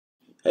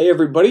Hey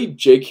everybody,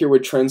 Jake here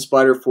with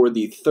TrendSpider for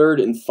the third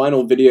and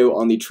final video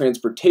on the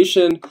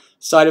transportation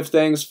side of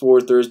things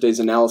for Thursday's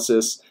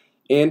analysis.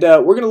 And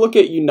we're going to look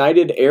at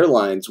United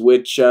Airlines,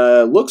 which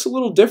looks a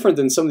little different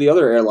than some of the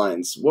other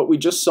airlines. What we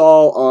just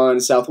saw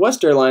on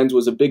Southwest Airlines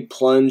was a big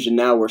plunge, and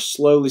now we're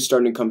slowly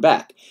starting to come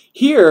back.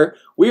 Here,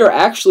 we are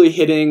actually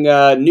hitting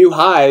new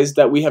highs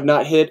that we have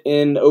not hit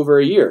in over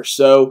a year.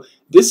 So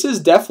this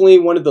is definitely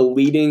one of the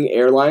leading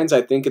airlines,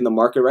 I think, in the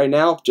market right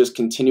now, just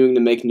continuing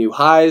to make new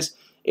highs.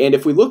 And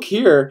if we look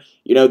here,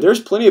 there's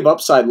plenty of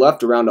upside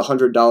left around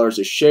 $100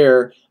 a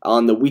share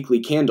on the weekly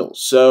candles.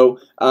 So,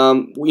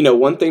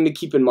 one thing to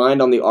keep in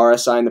mind on the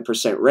RSI and the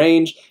percent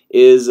range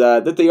is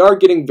that they are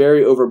getting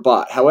very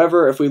overbought.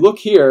 However, if we look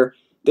here,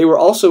 they were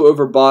also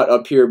overbought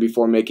up here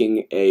before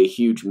making a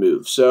huge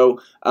move. So,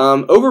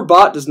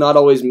 overbought does not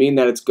always mean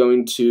that it's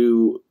going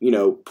to,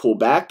 pull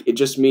back. It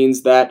just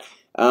means that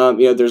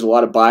there's a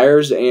lot of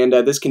buyers, and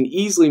this can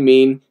easily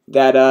mean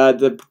that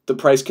the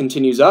price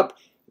continues up.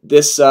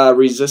 This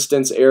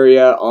resistance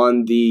area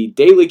on the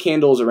daily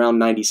candle is around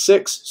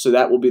 96, so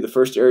that will be the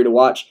first area to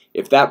watch.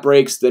 If that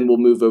breaks, then we'll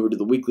move over to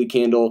the weekly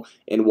candle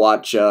and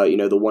watch,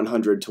 the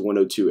 100 to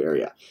 102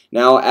 area.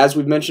 Now, as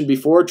we've mentioned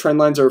before, trend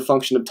lines are a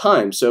function of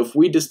time. So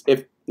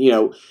if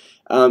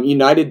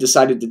United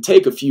decided to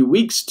take a few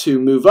weeks to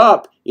move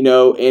up,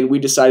 and we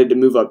decided to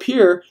move up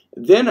here,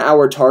 then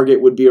our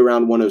target would be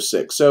around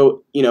 106.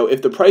 So,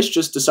 if the price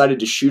just decided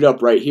to shoot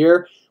up right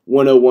here,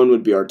 101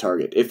 would be our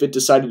target. If it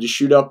decided to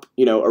shoot up,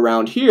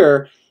 around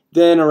here,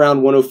 then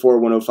around 104,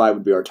 105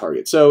 would be our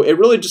target. So it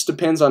really just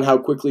depends on how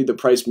quickly the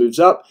price moves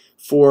up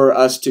for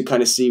us to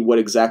kind of see what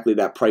exactly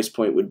that price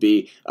point would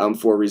be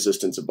for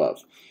resistance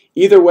above.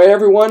 Either way,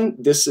 everyone,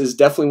 this is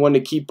definitely one to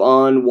keep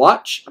on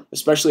watch,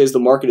 especially as the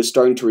market is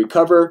starting to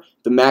recover.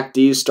 The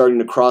MACD is starting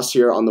to cross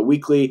here on the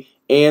weekly,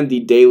 and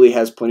the daily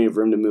has plenty of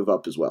room to move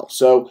up as well.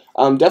 So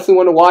definitely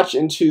want to watch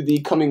into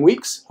the coming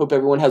weeks. Hope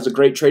everyone has a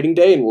great trading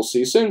day, and we'll see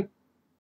you soon.